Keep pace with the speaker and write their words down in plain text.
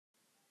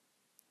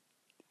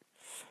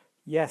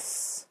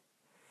Yes,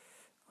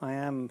 I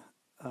am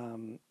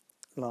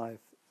live.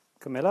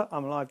 Camilla,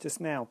 I'm live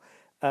just now.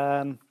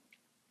 Um,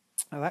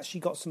 I've actually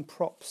got some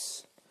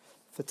props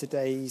for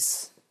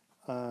today's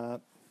uh,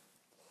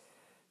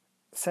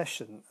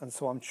 session, and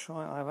so I'm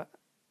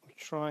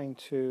trying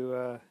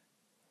to.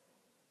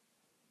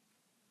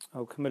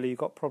 Oh, Camilla, you've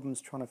got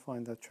problems trying to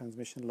find the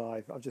transmission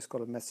live. I've just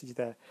got a message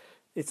there.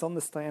 It's on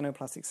the Staiano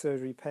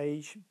Surgery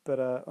page, but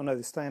oh no,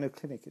 the Staiano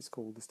Clinic it's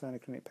called, the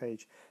Staiano Clinic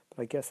page.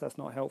 But I guess that's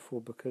not helpful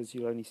because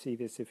you'll only see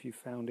this if you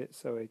found it,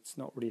 so it's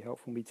not really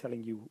helpful me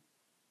telling you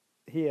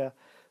here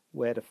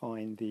where to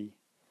find the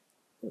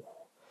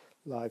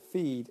live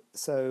feed.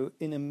 So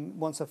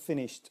once I've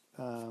finished,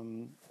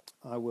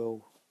 I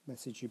will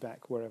message you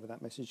back wherever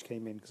that message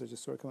came in because I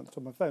just saw it come on the top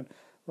of my phone.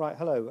 Right,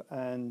 hello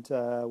and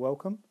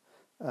welcome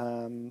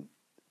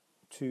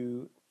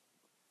to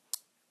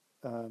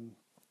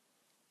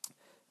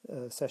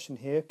session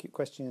here,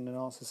 question and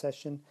answer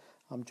session.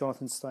 I'm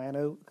Jonathan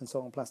Staiano,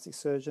 consultant plastic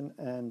surgeon,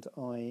 and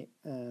I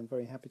am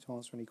very happy to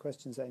answer any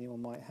questions that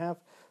anyone might have.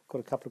 I've got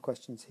a couple of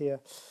questions here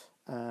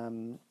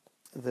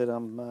that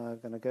I'm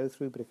going to go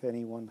through, but if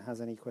anyone has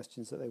any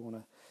questions that they want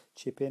to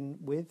chip in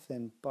with,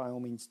 then by all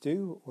means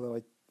do, although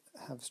I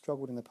have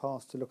struggled in the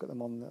past to look at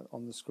them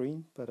on the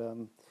screen, but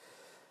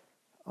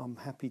I'm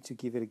happy to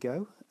give it a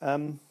go.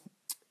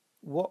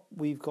 What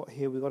we've got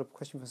here, we've got a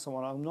question from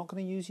someone. I'm not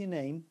going to use your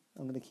name.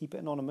 I'm going to keep it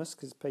anonymous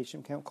because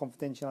patient count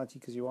confidentiality,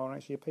 because you are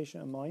actually a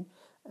patient of mine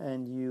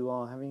and you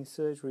are having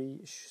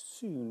surgery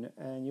soon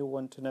and you'll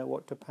want to know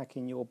what to pack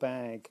in your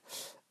bag.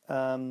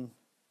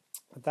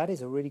 That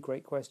is a really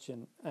great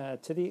question.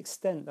 To the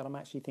extent that I'm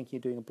actually thinking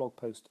of doing a blog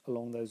post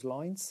along those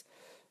lines,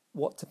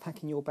 what to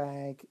pack in your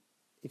bag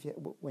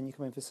when you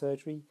come in for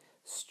surgery,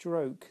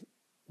 stroke,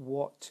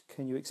 what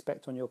can you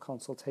expect on your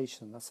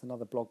consultation? That's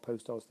another blog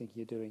post I was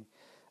thinking of doing.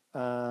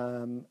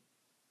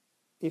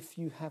 If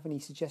you have any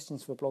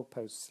suggestions for blog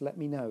posts, let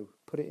me know.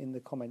 Put it in the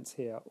comments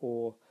here,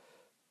 or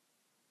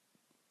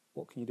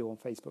what can you do on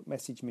Facebook?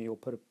 Message me or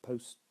put a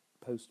post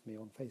me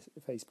on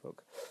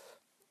Facebook.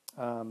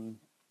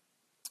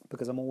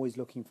 Because I'm always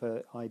looking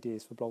for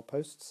ideas for blog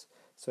posts.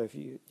 So if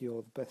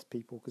you're the best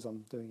people, because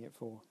I'm doing it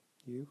for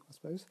you, I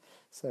suppose.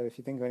 So if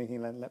you think of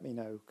anything, then let me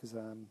know, because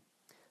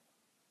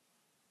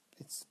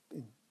it's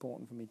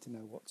important for me to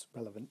know what's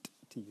relevant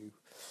to you.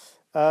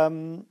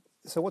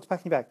 So what's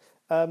packing your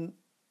bag?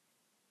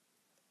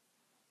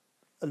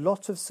 A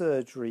lot of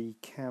surgery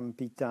can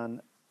be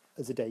done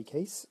as a day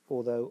case,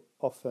 although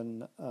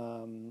often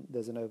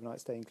there's an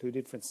overnight stay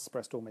included. For instance,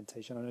 breast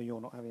augmentation. I know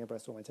you're not having a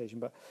breast augmentation,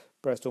 but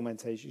breast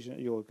augmentation,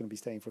 you're going to be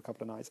staying for a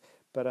couple of nights.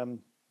 But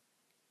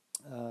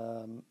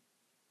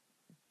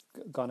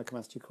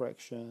gynecomastia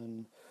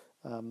correction,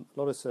 a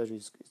lot of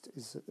surgeries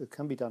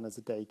can be done as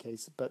a day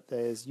case, but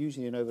there's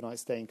usually an overnight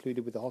stay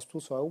included with the hospital.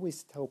 So I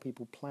always tell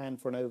people plan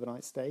for an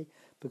overnight stay,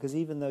 because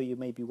even though you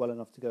may be well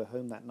enough to go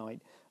home that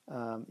night,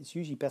 it's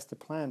usually best to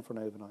plan for an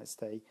overnight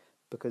stay,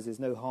 because there's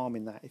no harm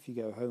in that if you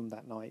go home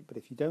that night. But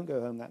if you don't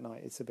go home that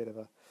night, it's a bit of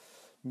a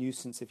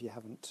nuisance if you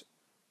haven't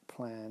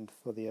planned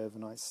for the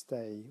overnight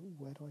stay.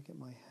 Where do I get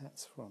my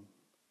hats from?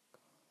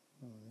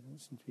 Oh, they don't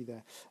seem to be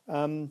there.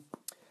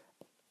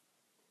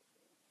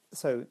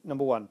 So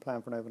number one,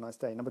 plan for an overnight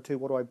stay. Number two,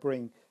 what do I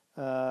bring?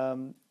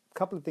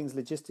 Couple of things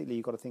logistically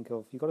you've got to think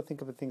of. You've got to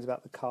think of the things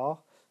about the car.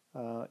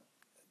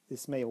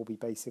 This may all be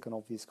basic and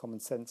obvious common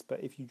sense, but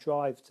if you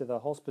drive to the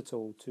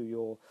hospital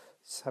to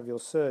have your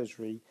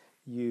surgery,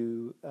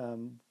 you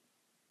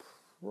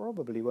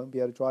probably won't be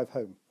able to drive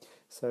home.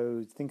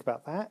 So think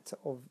about that.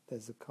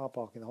 There's a car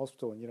park in the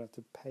hospital and you don't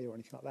have to pay or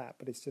anything like that,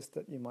 but it's just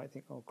that you might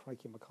think, oh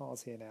crikey, my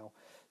car's here now.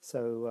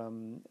 So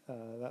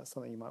that's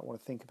something you might want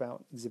to think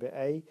about. Exhibit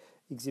A.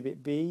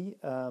 Exhibit B,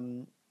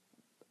 plan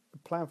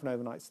for an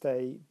overnight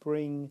stay,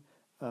 bring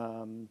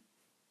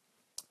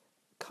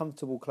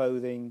comfortable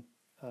clothing,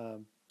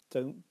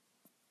 don't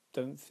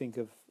think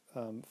of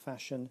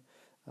fashion,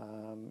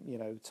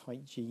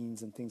 tight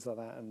jeans and things like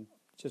that, and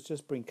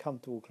just bring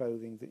comfortable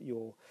clothing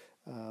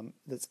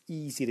that's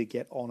easy to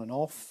get on and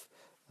off.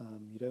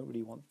 You don't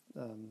really want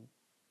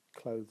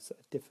clothes that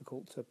are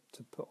difficult to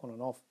put on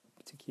and off,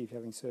 particularly if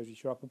you're having surgery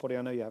to your upper body.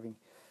 I know you're having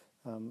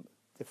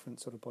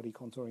different sort of body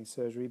contouring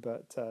surgery,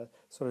 but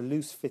sort of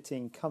loose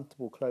fitting,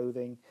 comfortable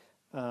clothing.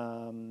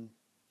 Don't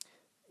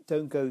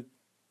go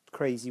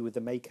crazy with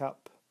the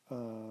makeup.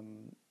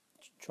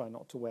 Try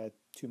not to wear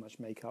too much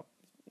makeup.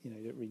 You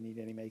don't really need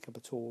any makeup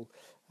at all.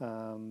 The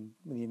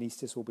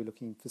anaesthetist will be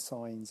looking for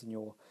signs in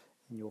your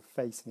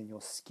face and in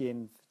your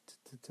skin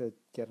to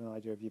get an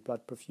idea of your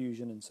blood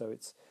perfusion, and so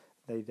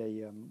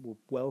they will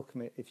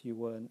welcome it if you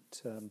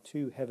weren't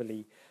too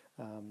heavily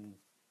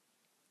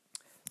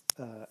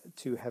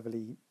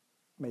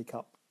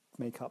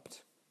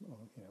makeuped.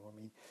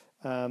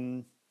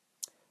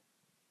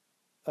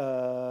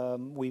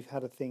 We've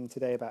had a thing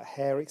today about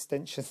hair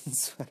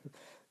extensions.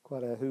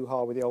 Quite a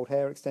hoo-ha with the old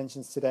hair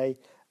extensions today.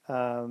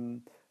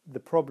 The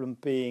problem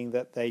being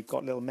that they've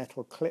got little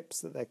metal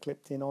clips that they're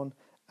clipped in on.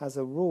 As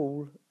a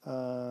rule,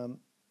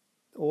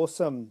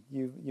 awesome.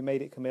 You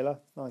made it, Camilla.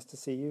 Nice to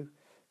see you.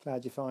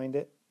 Glad you find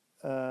it.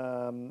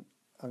 I'm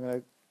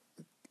going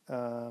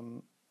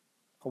to.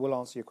 I will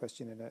answer your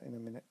question in a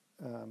minute,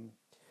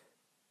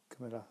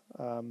 Camilla.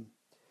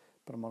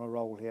 But I'm on a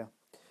roll here.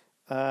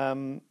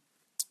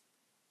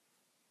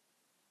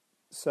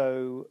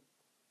 So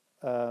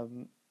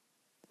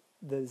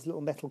there's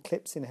little metal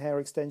clips in hair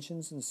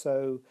extensions, and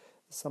so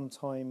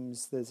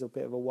sometimes there's a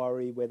bit of a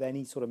worry with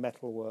any sort of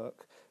metal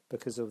work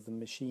because of the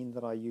machine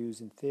that I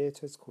use in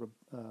theatre. It's called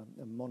a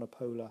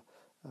monopolar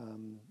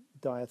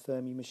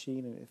diathermy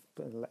machine, and it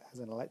has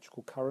an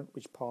electrical current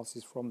which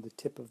passes from the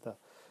tip of the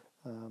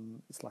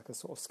it's like a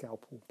sort of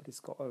scalpel, but it's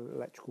got an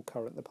electrical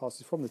current that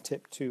passes from the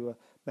tip to a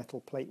metal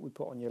plate we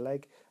put on your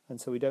leg. And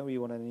so we don't really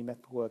want any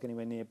metal work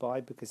anywhere nearby,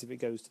 because if it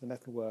goes to the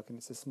metal work and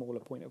it's a smaller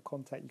point of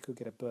contact, you could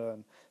get a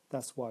burn.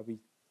 That's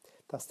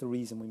the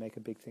reason we make a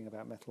big thing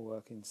about metal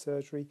work in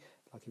surgery.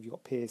 Like if you've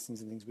got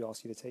piercings and things, we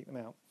ask you to take them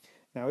out.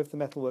 Now, if the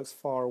metal work's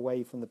far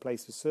away from the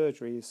place of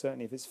surgery,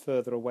 certainly if it's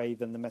further away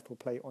than the metal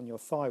plate on your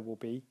thigh will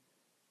be,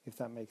 if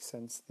that makes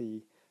sense,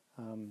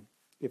 from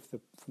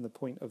the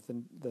point of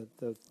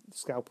the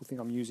scalpel thing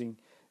I'm using,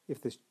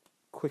 if the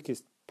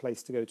quickest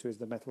place to go to is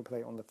the metal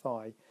plate on the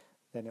thigh,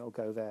 then it'll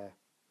go there.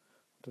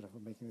 I don't know if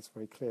I'm making this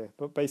very clear,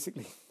 but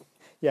basically,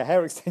 yeah,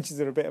 hair extensions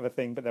are a bit of a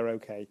thing, but they're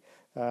okay.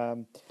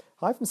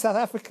 Hi from South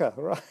Africa,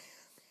 right?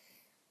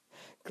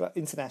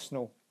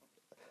 International.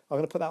 I'm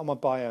going to put that on my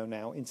bio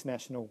now.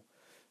 Internationally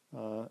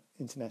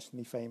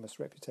famous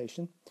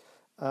reputation.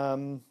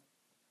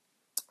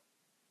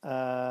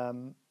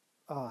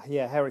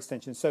 Yeah, hair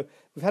extensions. So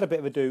we've had a bit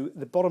of a do.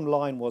 The bottom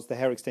line was the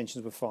hair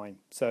extensions were fine.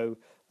 So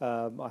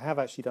I have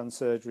actually done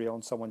surgery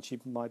on someone, she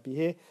might be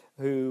here,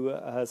 who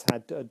has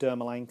had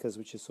dermal anchors,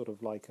 which is sort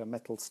of like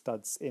metal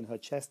studs in her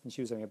chest, and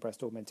she was having a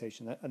breast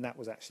augmentation, and that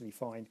was actually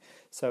fine.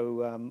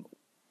 So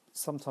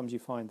sometimes you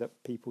find that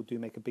people do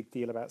make a big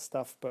deal about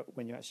stuff, but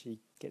when you actually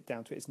get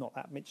down to it, it's not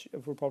that much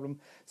of a problem.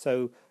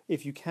 So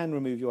if you can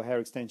remove your hair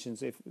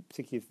extensions,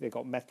 particularly if they've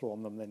got metal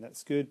on them, then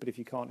that's good. But if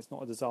you can't, it's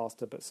not a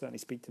disaster. But certainly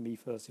speak to me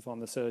first if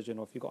I'm the surgeon,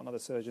 or if you've got another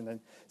surgeon,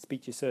 then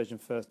speak to your surgeon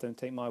first. Don't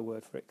take my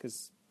word for it,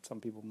 because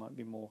some people might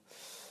be more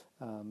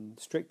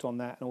strict on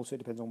that. And also it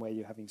depends on where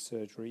you're having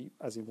surgery,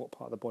 as in what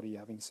part of the body you're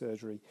having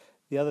surgery.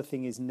 The other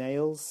thing is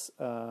nails.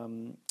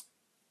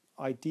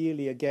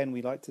 Ideally, again,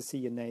 we like to see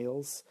your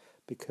nails,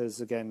 because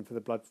again, for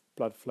the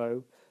blood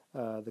flow,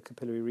 the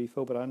capillary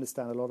refill. But I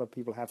understand a lot of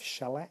people have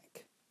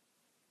shellac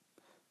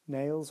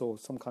nails, or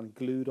some kind of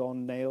glued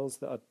on nails,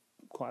 that are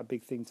quite a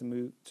big thing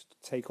to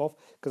take off,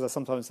 because I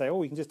sometimes say,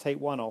 oh, you can just take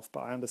one off,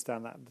 but I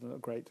understand that doesn't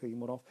look great taking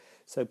one off.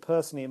 So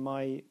personally, in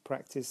my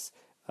practice,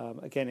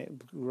 again, it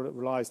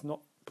relies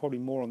probably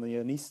more on the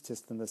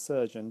anaesthetist than the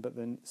surgeon, but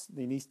then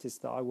the anaesthetist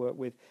that I work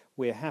with,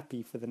 we're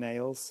happy for the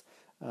nails,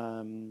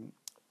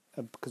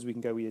 because we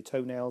can go with your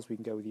toenails, we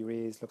can go with your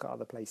ears, look at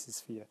other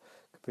places for your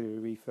capillary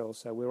refill.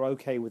 So we're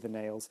okay with the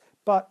nails.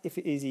 But if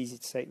it is easy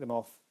to take them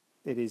off,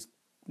 it is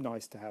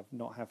nice to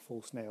not have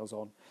false nails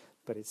on,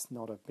 but it's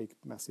not a big,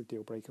 massive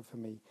deal breaker for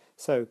me.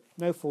 So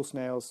no false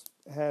nails,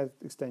 hair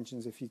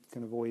extensions if you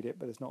can avoid it,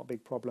 but it's not a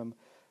big problem.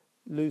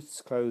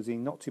 Loose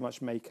clothing, not too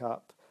much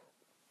makeup,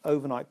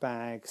 overnight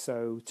bag,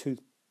 so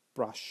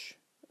toothbrush,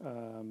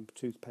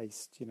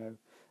 toothpaste,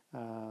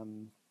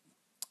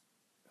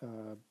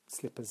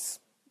 slippers,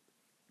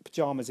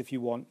 pyjamas if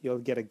you want. You'll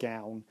get a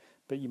gown,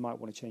 but you might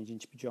want to change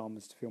into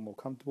pyjamas to feel more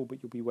comfortable,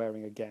 but you'll be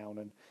wearing a gown,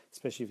 and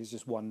especially if it's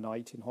just one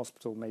night in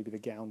hospital, maybe the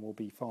gown will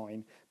be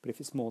fine. But if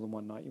it's more than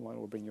one night, you might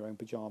want to bring your own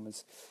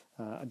pyjamas,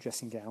 a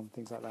dressing gown,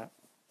 things like that.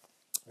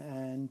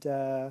 And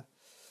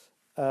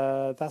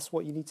that's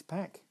what you need to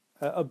pack.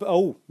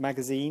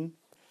 Magazine,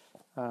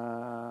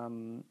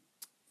 something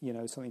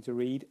to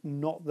read.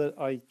 Not that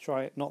I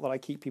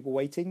keep people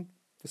waiting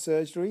for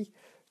surgery.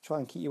 Try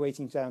and keep your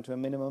waiting down to a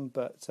minimum,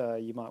 but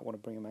you might want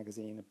to bring a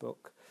magazine, a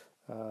book.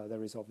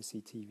 There is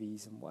obviously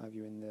TVs and what have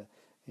you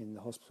in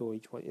the hospital.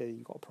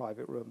 You've got a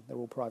private room. They're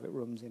all private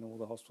rooms in all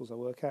the hospitals I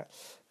work at.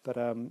 But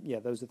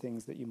those are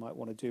things that you might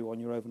want to do on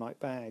your overnight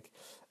bag.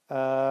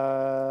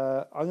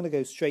 I'm going to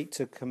go straight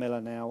to Camilla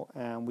now,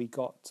 and we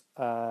got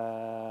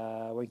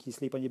when can you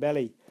sleep on your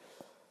belly?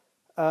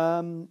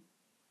 You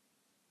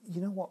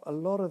know what? A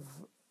lot of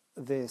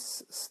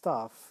this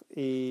stuff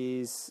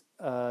is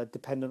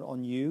dependent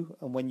on you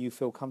and when you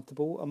feel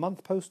comfortable. A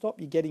month post-op,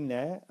 you're getting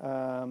there.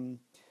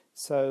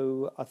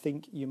 So I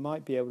think you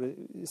might be able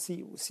to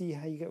see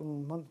how you get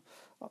on a month.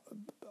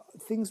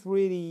 Things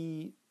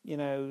really,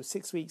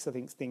 6 weeks, I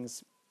think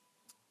things,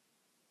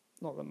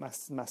 not that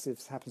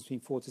massive happens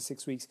between 4 to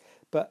 6 weeks,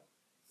 but,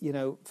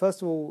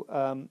 first of all,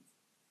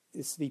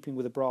 is sleeping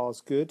with a bra is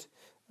good.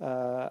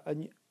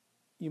 And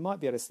you might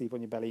be able to sleep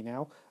on your belly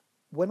now.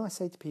 When I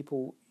say to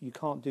people, you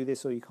can't do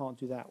this or you can't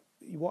do that,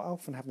 what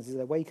often happens is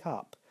they wake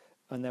up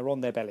and they're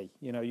on their belly.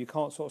 You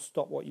can't sort of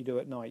stop what you do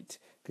at night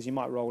because you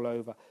might roll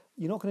over.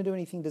 You're not going to do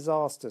anything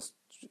disastrous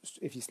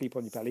if you sleep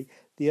on your belly.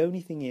 The only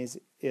thing is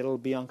it'll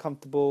be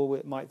uncomfortable.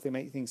 It might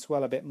make things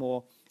swell a bit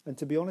more. And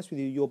to be honest with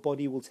you, your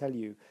body will tell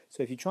you.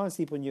 So if you try and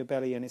sleep on your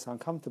belly and it's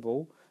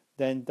uncomfortable,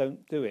 then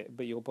don't do it.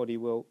 But your body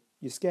will.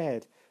 You're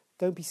scared.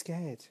 Don't be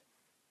scared.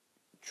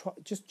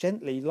 just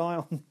gently lie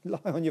on lie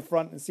on your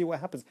front and see what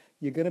happens.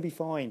 You're going to be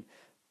fine.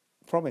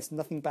 Promise,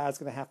 nothing bad's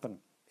going to happen.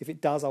 If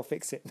it does, I'll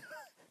fix it.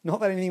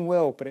 Not that anything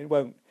will, but it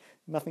won't.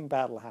 Nothing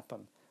bad will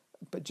happen.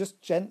 But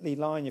just gently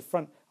lie on your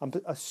front. I'm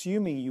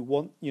assuming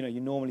you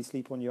normally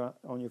sleep on your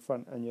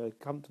front and you're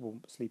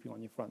comfortable sleeping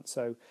on your front.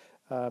 So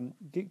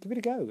give it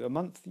a go. A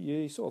month,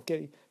 you sort of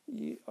get.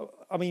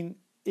 I mean,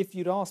 if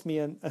you'd asked me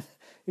at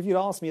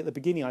the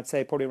beginning, I'd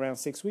say probably around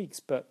 6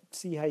 weeks. But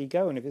see how you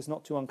go, and if it's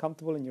not too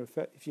uncomfortable, and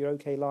if you're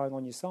okay lying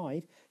on your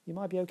side, you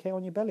might be okay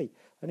on your belly.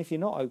 And if you're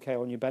not okay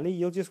on your belly,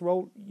 you'll just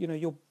roll.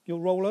 You'll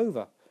roll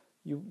over.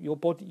 Your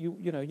body.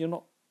 You're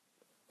not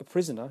a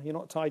prisoner. You're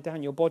not tied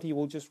down. Your body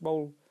will just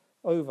roll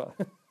over.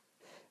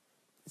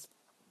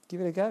 Give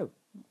it a go.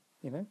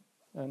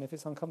 And if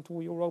it's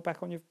uncomfortable, you'll roll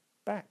back on your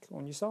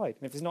side.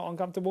 And if it's not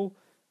uncomfortable,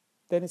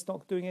 then it's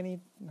not doing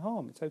any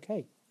harm. It's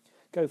okay.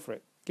 Go for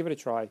it. Give it a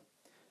try.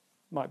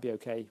 Might be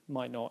okay,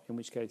 might not, in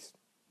which case,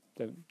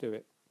 don't do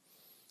it.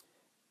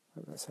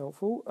 Hope that's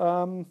helpful.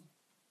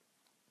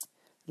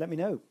 Let me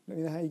know. Let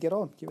me know how you get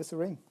on. Give us a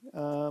ring.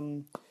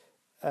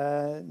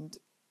 And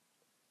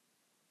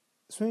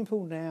swimming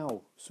pool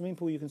now. Swimming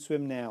pool, you can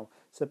swim now.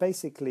 So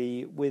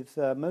basically, with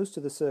most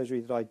of the surgery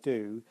that I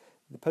do,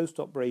 the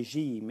post-op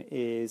regime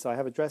is I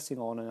have a dressing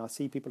on and I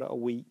see people at a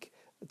week,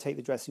 take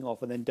the dressing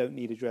off and then don't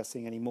need a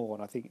dressing anymore.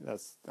 And I think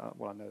that's,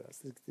 I know that's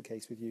the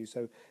case with you.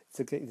 So it's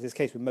the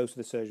case with most of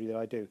the surgery that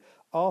I do.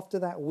 After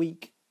that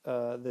week,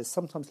 there's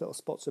sometimes little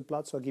spots of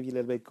blood, so I'll give you a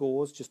little bit of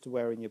gauze just to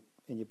wear in your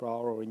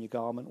bra or in your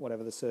garment,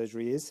 whatever the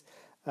surgery is.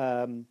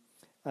 And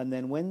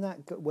then when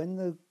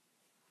the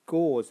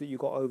gauze that you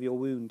got over your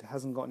wound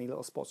hasn't got any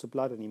little spots of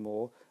blood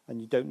anymore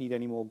and you don't need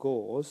any more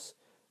gauze,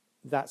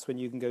 that's when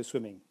you can go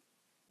swimming,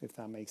 if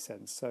that makes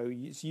sense. So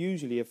it's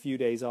usually a few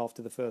days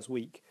after the first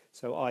week,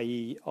 so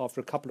i.e. after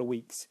a couple of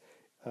weeks.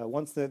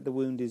 Once the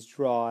wound is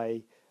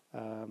dry,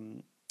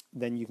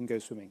 then you can go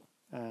swimming.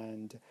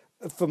 And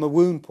from a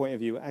wound point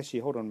of view, actually,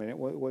 hold on a minute,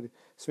 what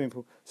swimming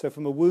pool? So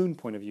from a wound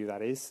point of view,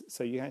 that is,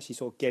 so you actually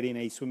sort of get in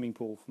a swimming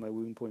pool from a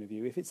wound point of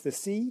view. If it's the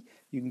sea,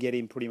 you can get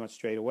in pretty much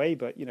straight away,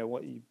 but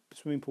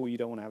swimming pool, you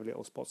don't want to have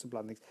little spots of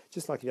blood and things.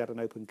 Just like if you had an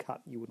open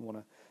cut, you wouldn't want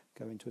to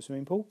go into a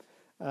swimming pool.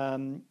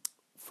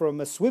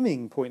 From a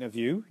swimming point of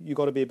view, you've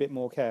got to be a bit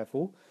more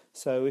careful.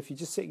 So if you're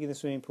just sitting in the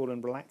swimming pool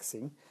and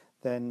relaxing,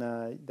 then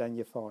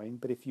you're fine.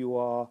 But if you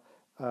are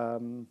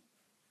going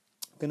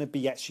to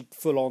be actually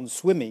full on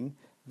swimming,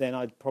 then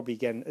I'd probably,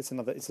 again, it's a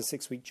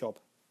 6-week job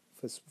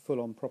for full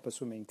on proper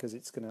swimming, because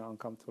it's going to be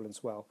uncomfortable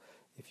as well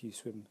if you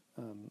swim,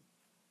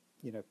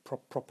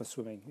 proper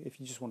swimming. If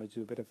you just want to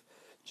do a bit of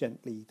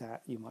gently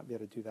that, you might be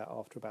able to do that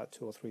after about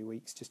 2 or 3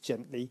 weeks, just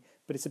gently.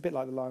 But it's a bit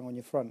like the lying on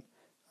your front.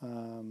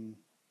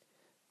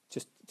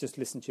 Just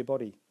listen to your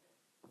body.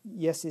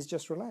 Yes, is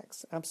just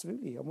relax.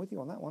 Absolutely, I'm with you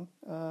on that one.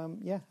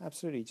 Yeah,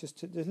 absolutely.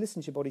 Just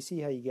listen to your body, see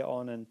how you get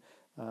on, and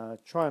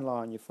try and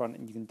lie on your front,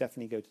 and you can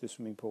definitely go to the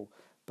swimming pool.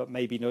 But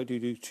maybe don't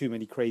do too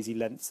many crazy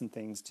lengths and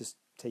things. Just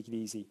take it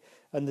easy.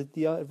 And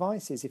the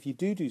advice is, if you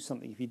do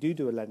something, if you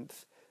do a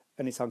length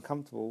and it's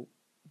uncomfortable,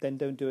 then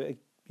don't do it.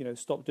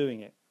 Stop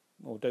doing it,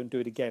 or don't do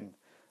it again.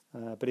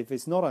 But if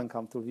it's not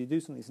uncomfortable, if you do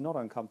something that's not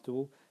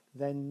uncomfortable,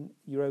 then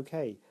you're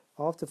okay.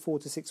 After 4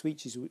 to 6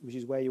 weeks, which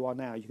is where you are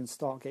now, you can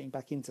start getting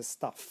back into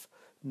stuff,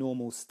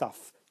 normal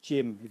stuff,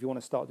 gym. If you want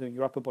to start doing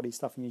your upper body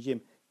stuff in your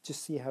gym,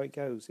 just see how it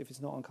goes. If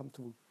it's not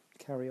uncomfortable,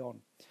 carry on.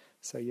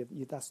 So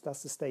that's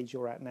the stage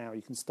you're at now.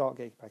 You can start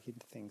getting back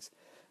into things.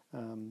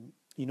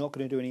 You're not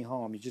going to do any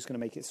harm. You're just going to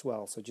make it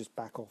swell. So just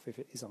back off if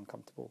it is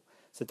uncomfortable.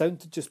 So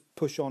don't just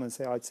push on and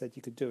say, I said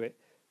you could do it.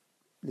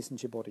 Listen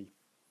to your body.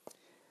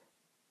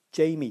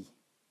 Jamie's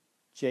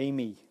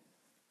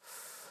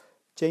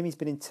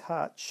been in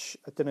touch.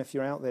 I don't know if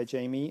you're out there,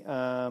 Jamie.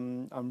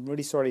 I'm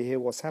really sorry to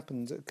hear what's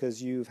happened,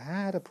 because you've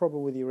had a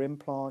problem with your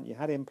implant. You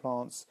had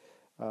implants,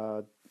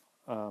 and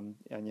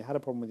you had a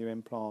problem with your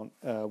implant,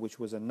 which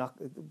was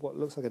what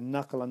looks like a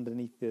knuckle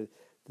underneath the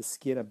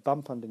skin, a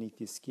bump underneath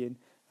your skin.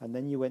 And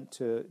then you went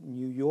to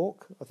New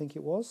York, I think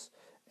it was,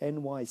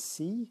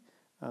 NYC,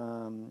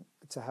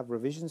 to have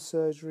revision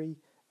surgery,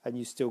 and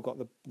you still got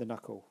the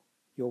knuckle.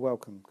 You're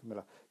welcome,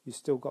 Camilla. You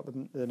still got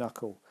the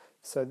knuckle.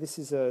 So this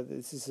is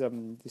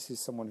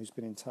someone who's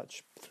been in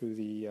touch through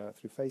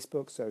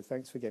Facebook. So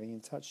thanks for getting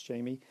in touch,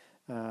 Jamie.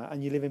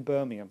 And you live in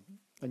Birmingham,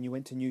 and you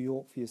went to New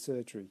York for your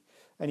surgery.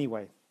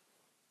 Anyway,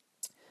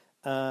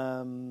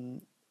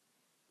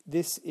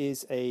 this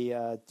is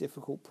a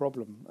difficult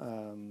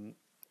problem,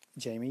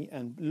 Jamie.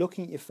 And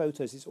looking at your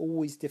photos, it's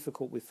always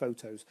difficult with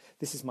photos.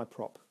 This is my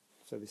prop,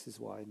 so this is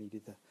why I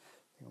needed the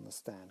thing on the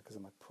stand, because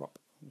of my prop.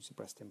 It's a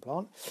breast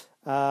implant.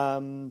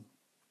 That's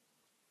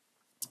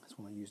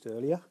one I used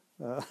earlier.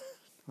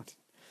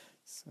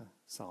 It's a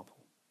sample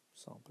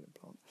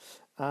implant.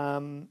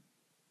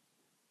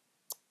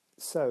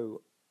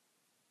 So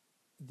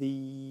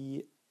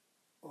the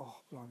oh,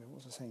 blimey, what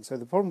was I saying? So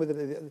the problem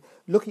with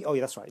looking, oh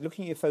yeah, that's right.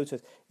 Looking at your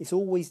photos, it's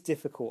always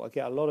difficult. I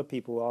get a lot of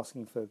people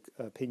asking for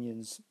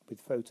opinions with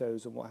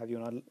photos and what have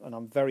you, and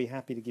I'm very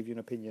happy to give you an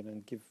opinion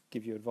and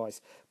give you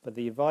advice. But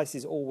the advice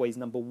is always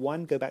number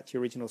one: go back to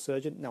your original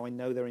surgeon. Now I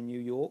know they're in New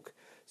York,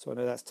 so I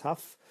know that's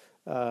tough.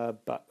 And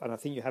I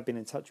think you have been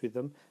in touch with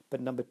them.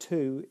 But number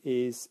two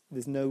is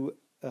there's no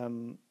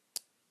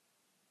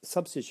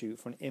substitute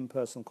for an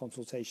in-person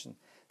consultation.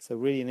 So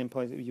really, an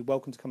in-person, you're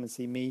welcome to come and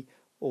see me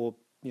or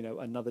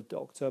another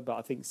doctor, but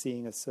I think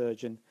seeing a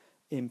surgeon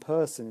in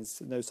person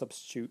is no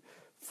substitute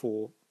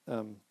for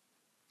a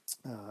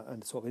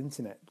sort of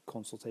internet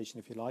consultation,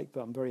 if you like.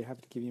 But I'm very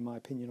happy to give you my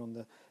opinion on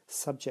the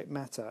subject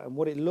matter and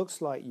what it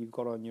looks like you've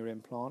got on your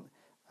implant,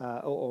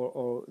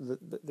 or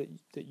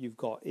that you've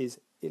got is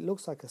it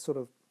looks like a sort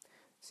of,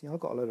 see, I've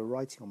got a load of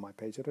writing on my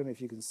page. I don't know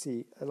if you can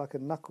see, like a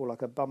knuckle,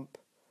 like a bump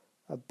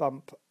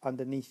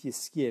underneath your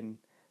skin,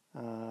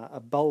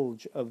 a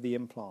bulge of the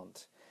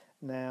implant.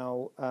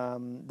 Now,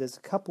 there's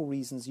a couple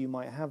reasons you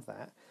might have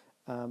that.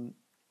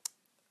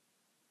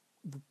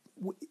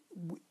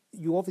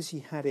 You obviously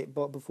had it,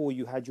 but before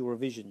you had your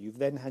revision, you've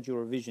then had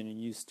your revision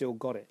and you still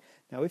got it.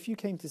 Now, if you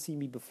came to see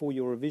me before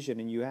your revision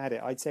and you had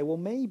it, I'd say, well,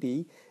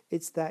 maybe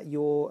it's that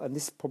and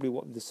this is probably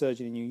what the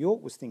surgeon in New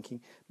York was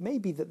thinking,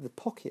 maybe that the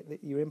pocket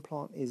that your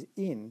implant is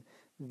in,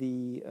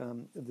 the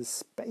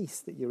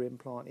space that your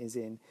implant is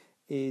in,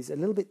 is a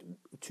little bit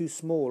too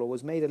small, or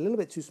was made a little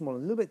bit too small, a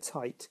little bit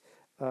tight,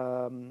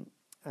 and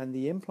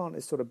the implant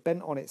is sort of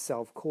bent on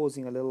itself,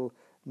 causing a little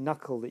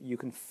knuckle that you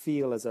can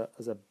feel as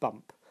a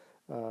bump.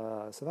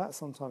 So that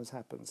sometimes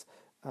happens.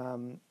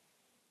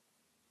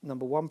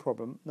 Number one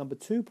problem. Number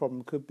two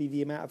problem could be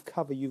the amount of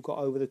cover you've got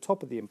over the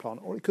top of the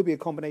implant, or it could be a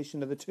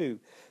combination of the two.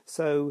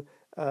 So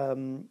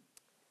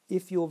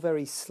if you're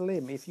very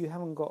slim, if you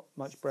haven't got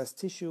much breast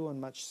tissue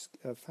and much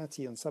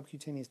fatty and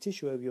subcutaneous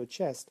tissue over your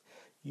chest,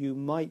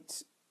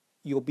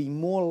 you'll be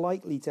more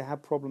likely to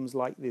have problems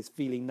like this,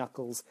 feeling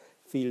knuckles,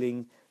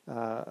 feeling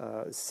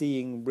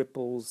seeing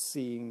ripples,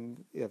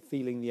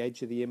 feeling the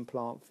edge of the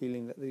implant,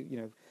 feeling that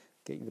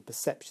getting the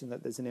perception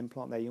that there's an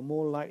implant there. You're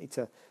more likely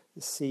to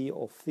see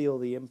or feel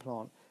the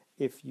implant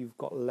if you've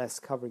got less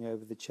covering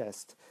over the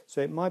chest.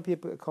 So it might be a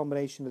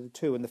combination of the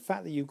two. And the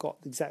fact that you've got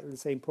exactly the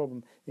same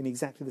problem in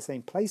exactly the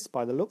same place,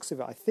 by the looks of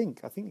it, I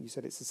think you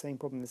said it's the same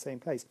problem in the same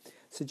place,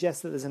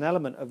 suggests that there's an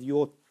element of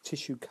your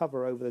tissue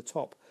cover over the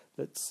top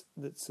that's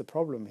a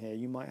problem here.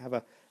 You might have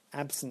a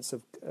absence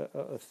of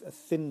a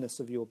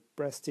thinness of your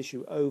breast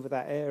tissue over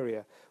that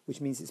area,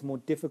 which means it's more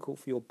difficult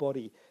for your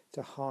body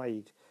to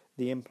hide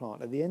the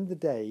implant. At the end of the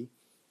day,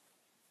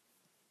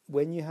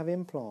 when you have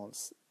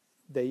implants,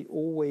 they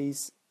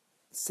always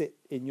sit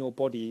in your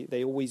body.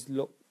 They always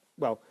look,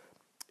 well,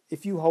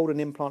 if you hold an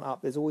implant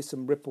up, there's always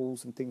some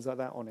ripples and things like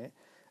that on it.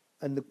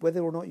 And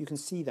whether or not you can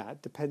see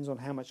that depends on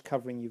how much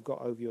covering you've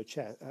got over your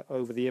chest,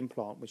 over the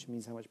implant, which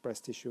means how much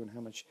breast tissue and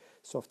how much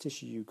soft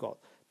tissue you've got.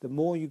 The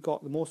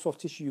more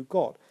soft tissue you've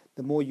got,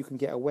 the more you can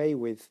get away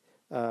with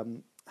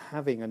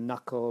having a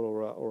knuckle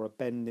or a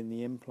bend in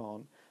the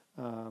implant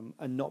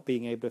and not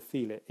being able to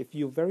feel it. If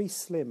you're very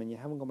slim and you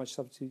haven't got much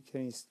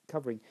subcutaneous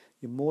covering,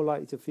 you're more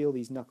likely to feel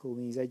these knuckles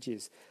and these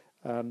edges.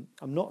 I'm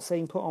not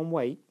saying put on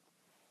weight,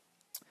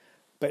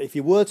 but if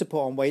you were to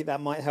put on weight,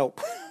 that might help.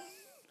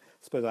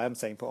 I suppose I am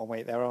saying put on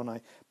weight there, aren't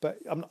I? But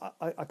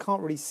I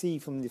can't really see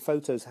from the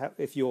photos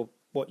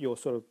what your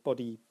sort of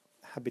body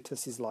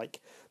habitus is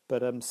like.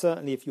 But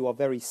certainly if you are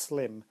very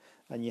slim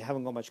and you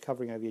haven't got much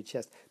covering over your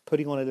chest,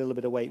 putting on a little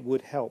bit of weight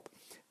would help.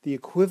 The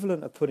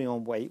equivalent of putting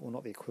on weight, or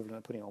not the equivalent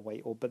of putting on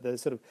weight, but the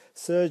sort of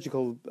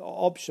surgical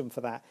option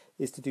for that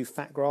is to do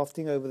fat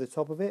grafting over the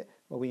top of it,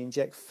 where we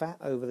inject fat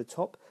over the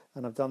top.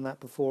 And I've done that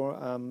before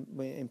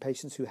in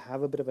patients who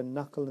have a bit of a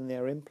knuckle in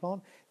their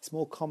implant. It's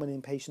more common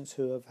in patients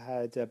who have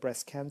had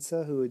breast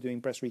cancer, who are doing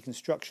breast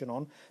reconstruction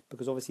on,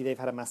 because obviously they've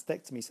had a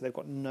mastectomy, so they've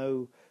got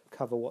no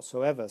cover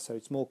whatsoever. So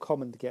it's more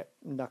common to get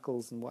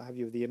knuckles and what have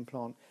you with the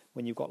implant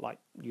when you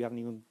haven't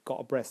even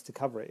got a breast to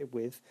cover it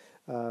with.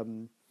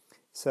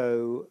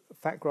 So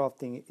fat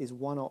grafting is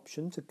one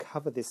option to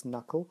cover this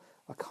knuckle.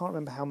 I can't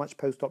remember how much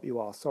post-op you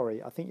are.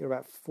 Sorry, I think you're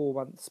about 4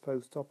 months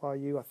post-op, are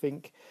you? I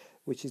think,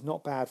 which is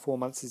not bad. 4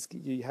 months is,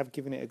 you have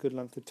given it a good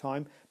length of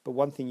time. But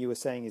one thing you were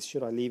saying is,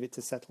 should I leave it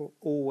to settle?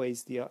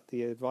 Always, the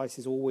advice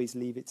is always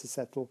leave it to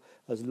settle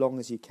as long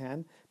as you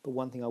can. But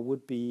one thing I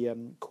would be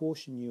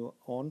caution you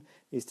on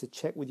is to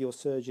check with your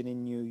surgeon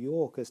in New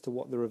York as to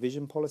what the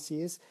revision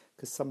policy is,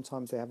 because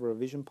sometimes they have a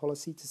revision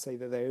policy to say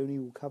that they only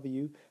will cover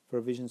you for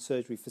revision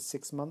surgery for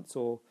 6 months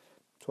or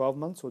 12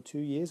 months or 2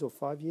 years or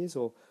 5 years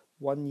or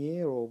 1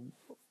 year or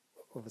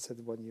I said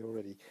 1 year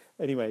already.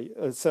 Anyway,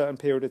 a certain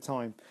period of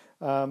time.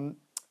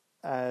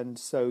 And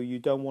so you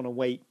don't want to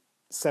wait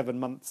 7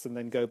 months and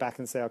then go back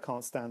and say, I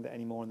can't stand it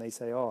anymore. And they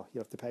say, oh, you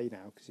have to pay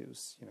now because it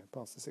was,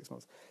 past the 6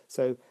 months.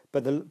 So,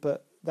 but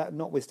that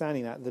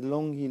notwithstanding that, the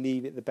longer you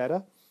leave it, the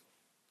better.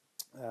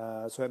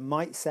 So it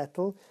might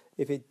settle.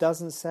 If it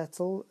doesn't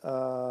settle,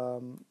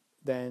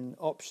 then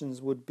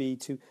options would be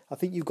I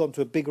think you've gone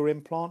to a bigger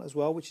implant as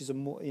well, which is a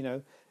more,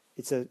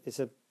 it's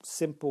a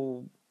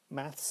simple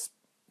maths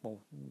or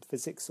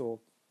physics or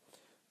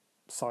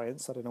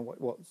science. I don't know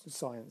what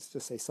science.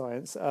 Just say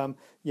science.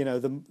 You know,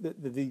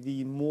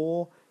 the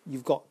more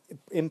you've got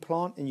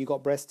implant and you've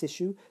got breast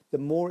tissue, the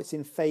more it's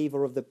in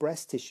favour of the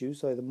breast tissue.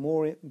 So the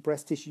more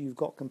breast tissue you've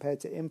got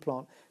compared to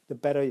implant, the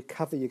better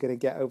cover you're going to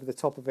get over the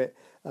top of it,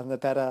 and the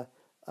better,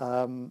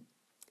 the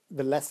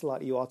less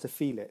likely you are to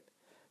feel it.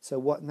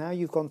 So now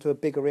you've gone to a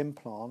bigger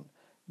implant,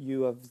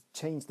 you have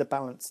changed the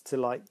balance to,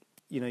 like,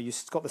 you know,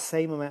 you've got the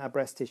same amount of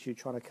breast tissue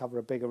trying to cover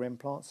a bigger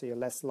implant, so you're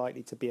less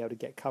likely to be able to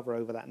get cover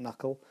over that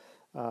knuckle.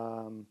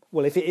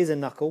 Well, if it is a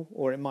knuckle,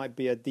 or it might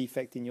be a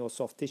defect in your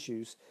soft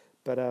tissues,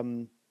 but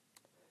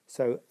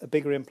so a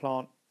bigger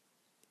implant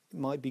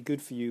might be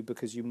good for you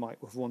because you might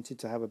have wanted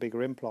to have a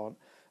bigger implant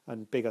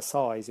and bigger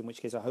size, in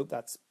which case I hope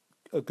that's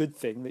a good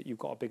thing that you've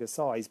got a bigger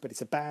size, but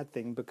it's a bad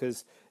thing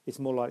because it's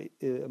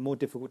more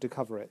difficult to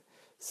cover it.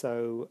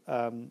 So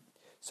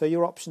so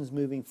your options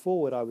moving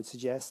forward, I would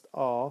suggest,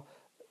 are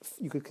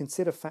you could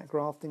consider fat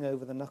grafting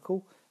over the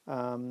knuckle.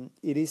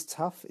 It is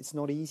tough. It's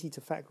not easy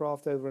to fat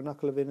graft over a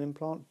knuckle of an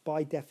implant.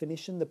 By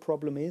definition, the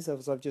problem is,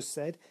 as I've just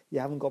said, you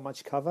haven't got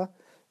much cover,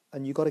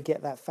 and you've got to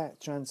get that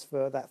fat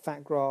transfer, that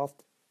fat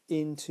graft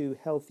into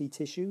healthy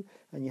tissue,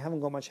 and you haven't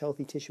got much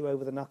healthy tissue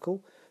over the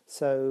knuckle.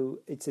 So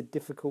it's a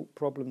difficult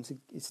problem.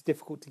 It's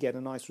difficult to get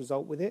a nice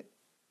result with it,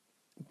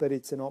 but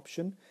it's an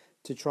option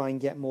to try and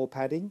get more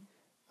padding.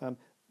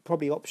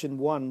 Probably option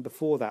one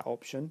before that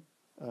option.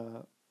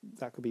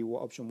 That could be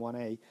what option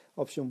 1A.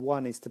 Option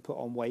 1 is to put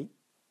on weight.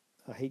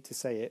 I hate to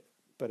say it,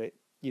 but it,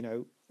 you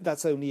know,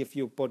 that's only if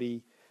your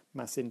body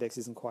mass index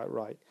isn't quite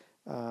right.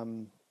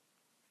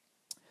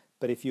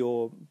 But if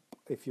you're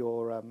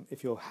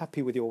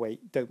happy with your weight,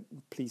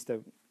 please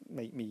don't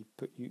make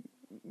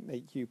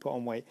you put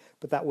on weight.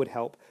 But that would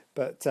help.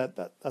 But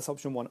that's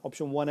option 1.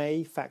 Option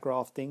 1A, fat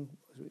grafting,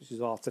 which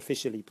is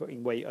artificially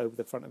putting weight over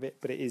the front of it,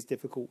 but it is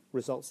difficult.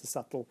 Results are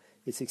subtle.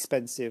 It's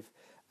expensive,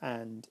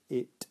 and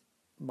it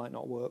might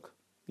not work.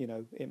 You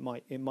know, it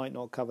might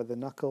not cover the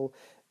knuckle.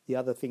 The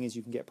other thing is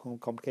you can get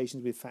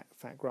complications with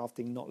fat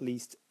grafting, not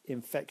least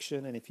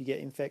infection. And if you get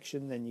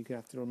infection, then you can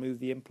have to remove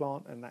the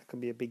implant, and that can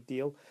be a big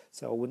deal.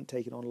 So I wouldn't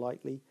take it on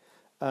lightly.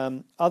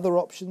 Other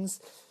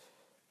options,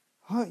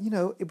 you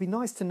know, it'd be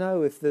nice to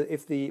know if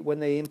when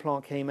the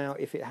implant came out,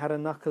 if it had a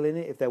knuckle in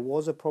it, if there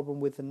was a problem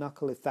with the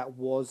knuckle, if that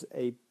was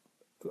a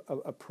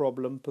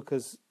problem,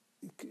 because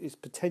it's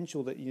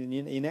potential that your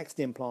next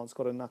implant's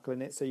got a knuckle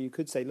in it. So you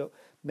could say, look,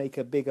 make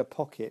a bigger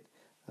pocket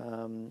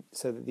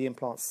so that the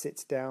implant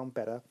sits down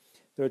better.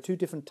 There are two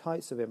different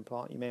types of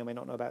implant. You may or may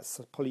not know about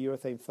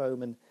polyurethane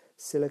foam and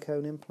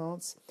silicone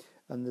implants.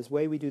 And the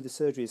way we do the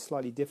surgery is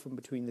slightly different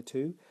between the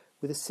two.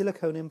 With a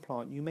silicone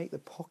implant, you make the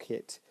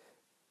pocket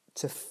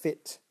to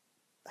fit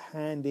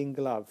hand in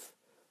glove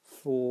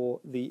for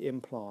the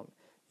implant.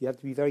 You have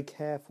to be very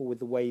careful with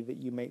the way that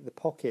you make the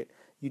pocket.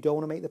 You don't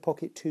want to make the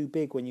pocket too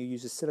big when you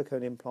use a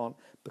silicone implant,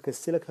 because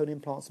silicone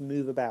implants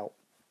move about.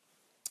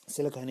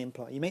 Silicone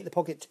implant, you make the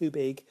pocket too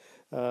big,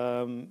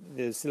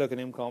 the silicone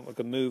implant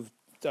can move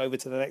over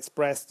to the next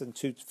breast and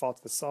too far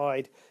to the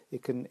side.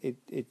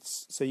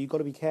 So you've got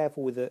to be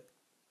careful with the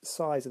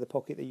size of the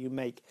pocket that you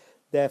make.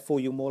 Therefore,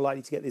 you're more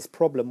likely to get this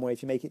problem where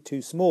if you make it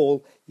too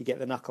small, you get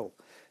the knuckle.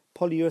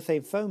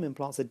 Polyurethane foam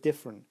implants are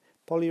different.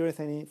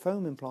 Polyurethane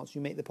foam implants,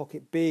 you make the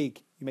pocket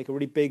big. You make a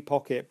really big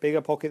pocket,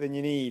 bigger pocket than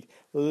you need,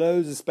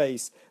 loads of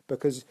space,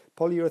 because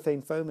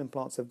polyurethane foam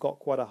implants have got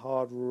quite a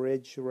hard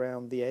ridge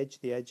around the edge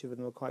of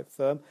them are quite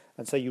firm,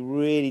 and so you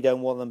really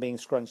don't want them being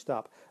scrunched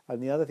up.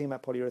 And the other thing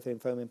about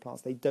polyurethane foam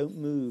implants, they don't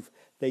move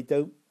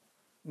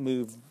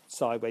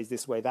sideways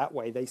this way, that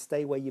way, they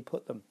stay where you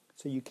put them.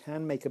 So you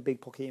can make a big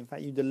pocket. In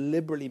fact, you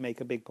deliberately make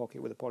a big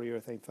pocket with a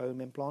polyurethane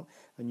foam implant,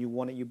 and you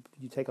want it. You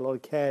take a lot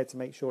of care to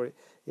make sure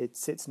it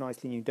sits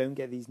nicely, and you don't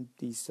get these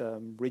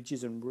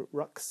ridges and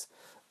rucks.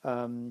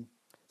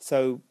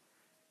 So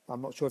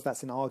I'm not sure if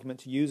that's an argument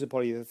to use a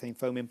polyurethane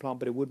foam implant,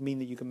 but it would mean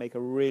that you can make a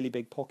really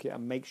big pocket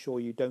and make sure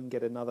you don't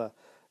get another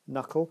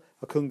knuckle.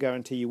 I couldn't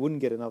guarantee you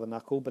wouldn't get another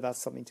knuckle, but that's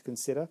something to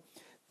consider.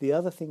 The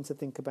other thing to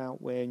think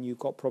about when you've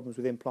got problems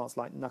with implants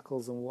like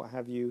knuckles and what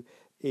have you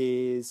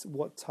is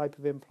what type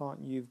of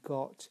implant you've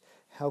got,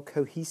 how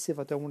cohesive.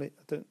 I don't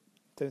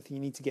think you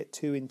need to get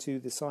too into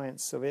the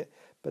science of it,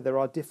 but there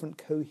are different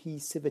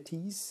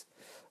cohesivities.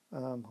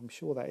 I'm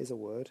sure that is a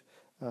word.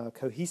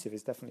 Cohesive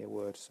is definitely a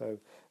word. So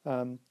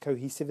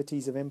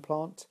cohesivities of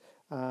implant.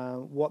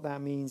 What that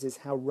means is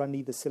how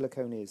runny the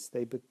silicone is.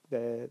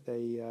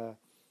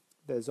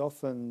 There's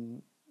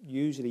often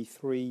usually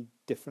 3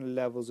 different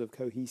levels of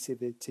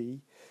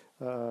cohesivity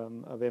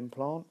of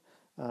implant.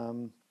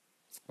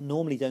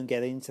 Normally don't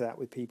get into that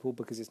with people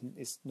because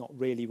it's not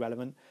really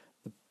relevant.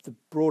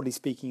 Broadly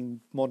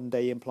speaking, modern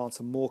day implants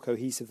are more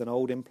cohesive than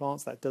old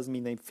implants. That does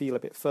mean they feel a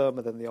bit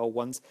firmer than the old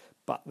ones,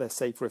 but they're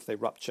safer if they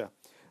rupture.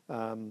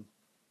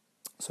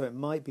 So it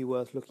might be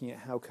worth looking at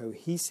how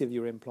cohesive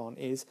your implant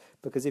is,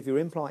 because if your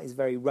implant is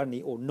very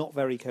runny or not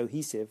very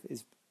cohesive,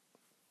 is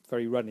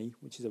very runny,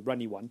 which is a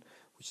runny one,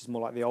 which is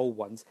more like the old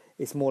ones,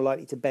 it's more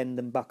likely to bend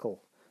and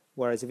buckle.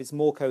 Whereas if it's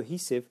more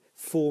cohesive,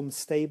 form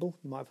stable,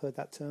 you might have heard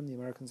that term, the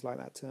Americans like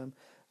that term.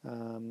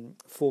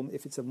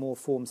 If it's a more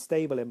form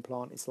stable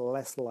implant, it's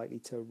less likely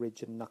to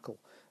ridge and knuckle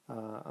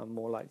and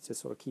more likely to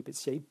sort of keep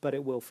its shape, but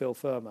it will feel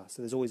firmer.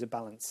 So there's always a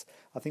balance.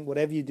 I think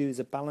whatever you do is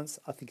a balance.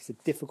 I think it's a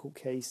difficult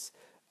case.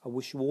 I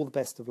wish you all the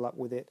best of luck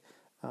with it.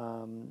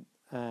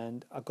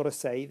 And I've got to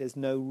say, there's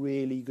no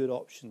really good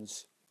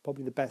options.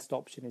 Probably the best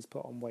option is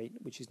put on weight,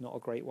 which is not a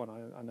great one,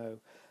 I know.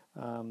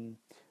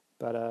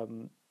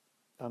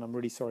 And I'm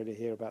really sorry to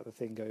hear about the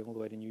thing going all the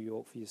way to New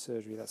York for your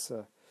surgery. That's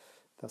a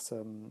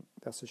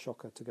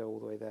shocker to go all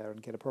the way there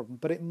and get a problem.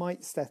 But it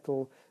might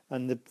settle.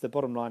 And the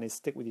bottom line is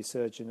stick with your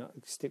surgeon,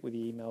 stick with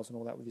the emails and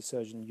all that with your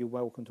surgeon. You're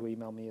welcome to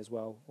email me as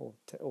well, or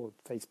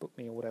Facebook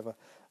me or whatever,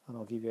 and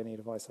I'll give you any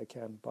advice I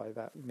can by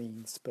that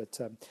means. But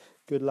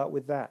good luck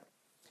with that.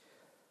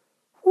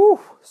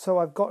 Whew. So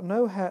I've got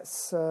no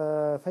hats.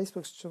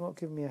 Facebook's still not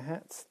giving me a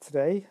hat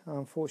today,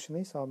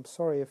 unfortunately. So I'm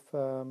sorry if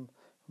I'm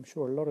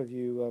sure a lot of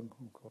you. Oh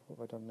God, what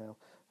have I done now?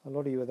 A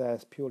lot of you are there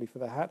purely for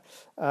the hat.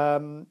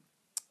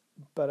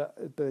 But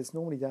it's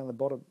normally down the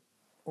bottom,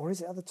 or is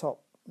it at the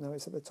top? No,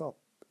 it's at the top.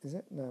 Is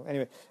it? No.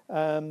 Anyway,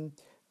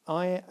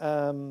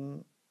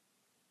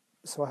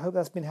 so I hope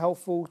that's been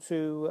helpful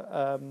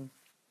to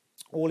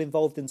all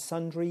involved in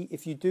sundry.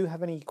 If you do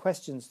have any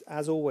questions,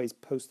 as always,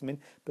 post them in.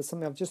 But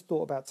something I've just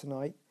thought about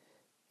tonight: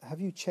 have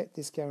you checked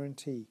this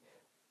guarantee?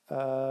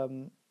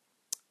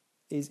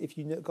 Is if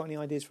you've got any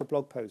ideas for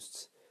blog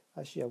posts.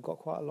 Actually, I've got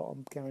quite a lot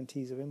on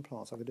guarantees of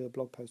implants. I could do a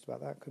blog post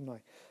about that, couldn't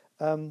I?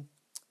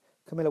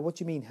 Camilla, what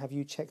do you mean, have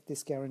you checked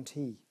this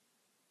guarantee?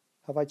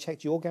 Have I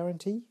checked your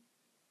guarantee?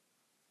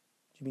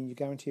 Do you mean your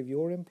guarantee of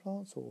your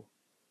implants or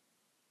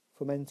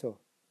for Mentor?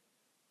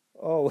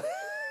 Oh,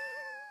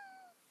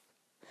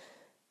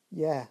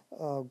 yeah.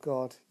 Oh,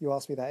 God. You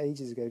asked me that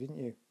ages ago, didn't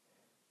you?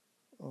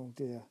 Oh,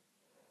 dear.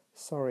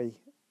 Sorry.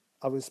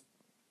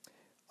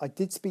 I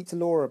did speak to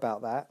Laura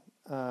about that.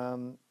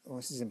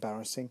 This is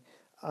embarrassing.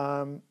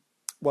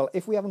 Well,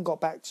 if we haven't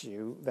got back to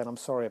you, then I'm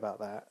sorry about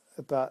that.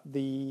 But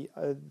the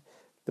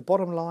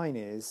bottom line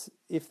is,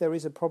 if there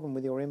is a problem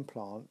with your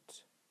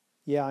implant,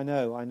 yeah, I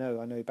know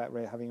about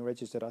having it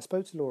registered. I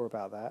spoke to Laura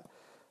about that.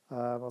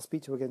 I'll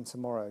speak to her again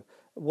tomorrow.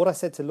 What I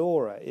said to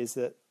Laura is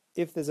that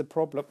if there's a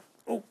problem,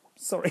 oh,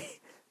 sorry,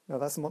 no,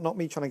 that's not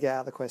me trying to get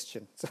out of the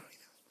question.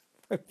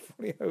 Sorry,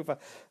 fully over.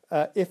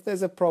 If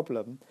there's a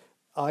problem,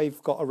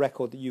 I've got a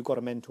record that you've got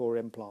a Mentor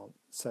implant,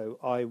 so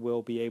I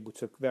will be able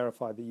to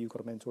verify that you've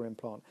got a Mentor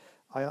implant.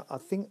 I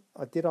think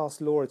I did ask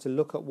Laura to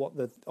look at what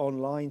the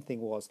online thing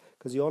was,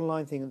 because the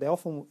online thing,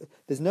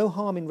 there's no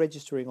harm in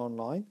registering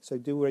online, so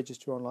do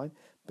register online,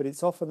 but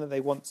it's often that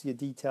they want your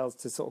details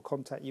to sort of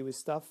contact you with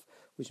stuff,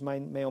 which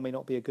may or may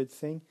not be a good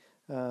thing.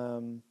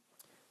 The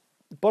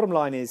bottom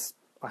line is,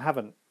 I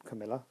haven't,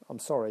 Camilla, I'm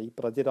sorry,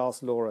 but I did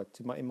ask Laura,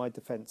 in my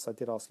defence, I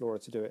did ask Laura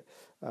to do it,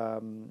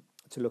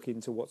 to look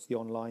into what the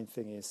online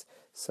thing is.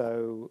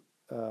 So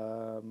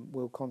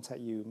we'll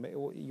contact you.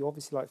 You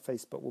obviously like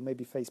Facebook. We'll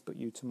maybe Facebook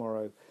you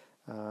tomorrow.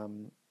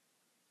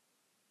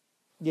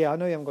 Yeah, I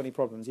know you haven't got any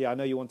problems. Yeah, I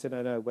know you want to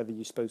know whether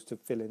you're supposed to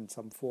fill in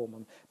some form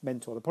on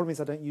Mentor. The problem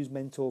is I don't use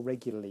Mentor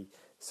regularly,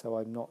 so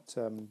I'm not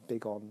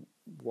big on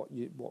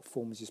what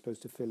forms you're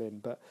supposed to fill in.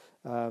 But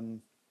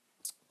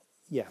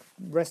yeah,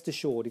 rest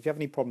assured, if you have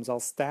any problems, I'll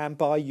stand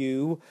by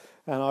you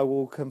and I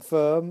will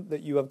confirm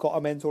that you have got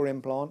a Mentor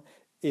implant.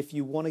 If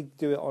you want to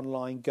do it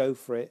online, go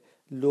for it.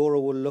 Laura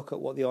will look at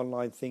what the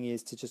online thing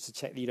is to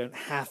check that you don't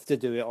have to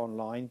do it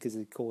online, because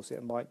of course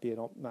it might be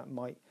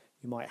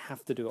you might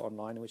have to do it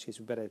online, in which case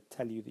we better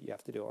tell you that you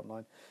have to do it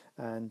online.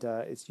 And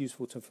it's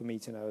useful for me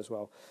to know as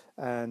well.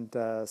 And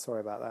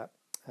sorry about that.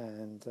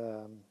 And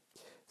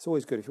it's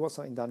always good if you want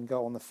something done,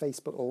 go on the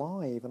Facebook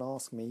Live and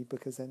ask me,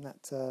 because then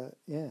that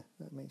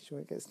makes sure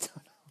it gets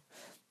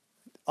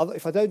done.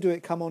 If I don't do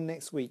it, come on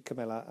next week,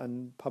 Camilla,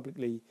 and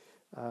publicly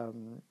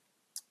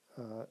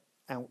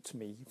out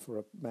me for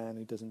a man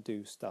who doesn't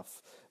do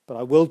stuff. But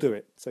I will do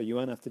it, so you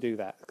won't have to do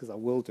that, because I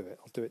will do it.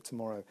 I'll do it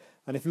tomorrow.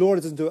 And if Laura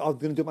doesn't do it, I'm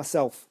going to do it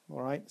myself.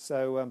 All right.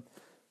 So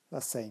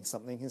that's saying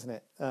something, isn't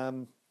it?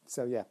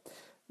 So yeah,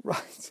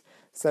 right.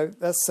 So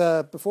that's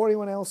before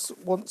anyone else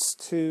wants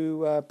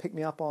to pick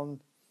me up on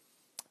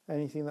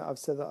anything that I've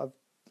said that I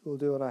will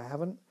do and I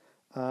haven't.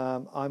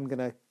 I'm going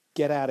to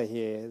get out of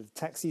here. The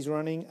taxi's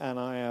running, and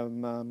I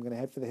am going to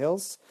head for the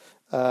hills.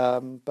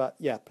 But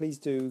yeah, please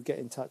do get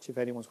in touch if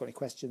anyone's got any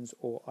questions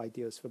or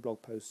ideas for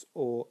blog posts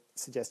or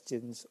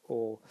suggestions,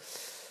 or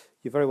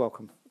you're very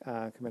welcome,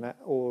 Camilla,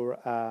 or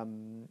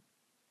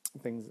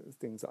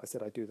things that I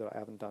said I do that I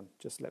haven't done.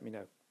 Just let me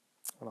know,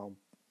 and I'll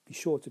be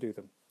sure to do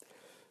them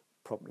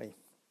promptly.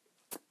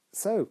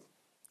 So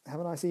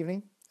have a nice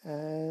evening,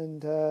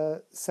 and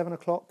 7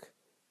 o'clock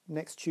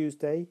next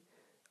Tuesday,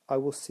 I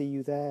will see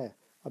you there.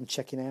 I'm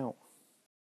checking out.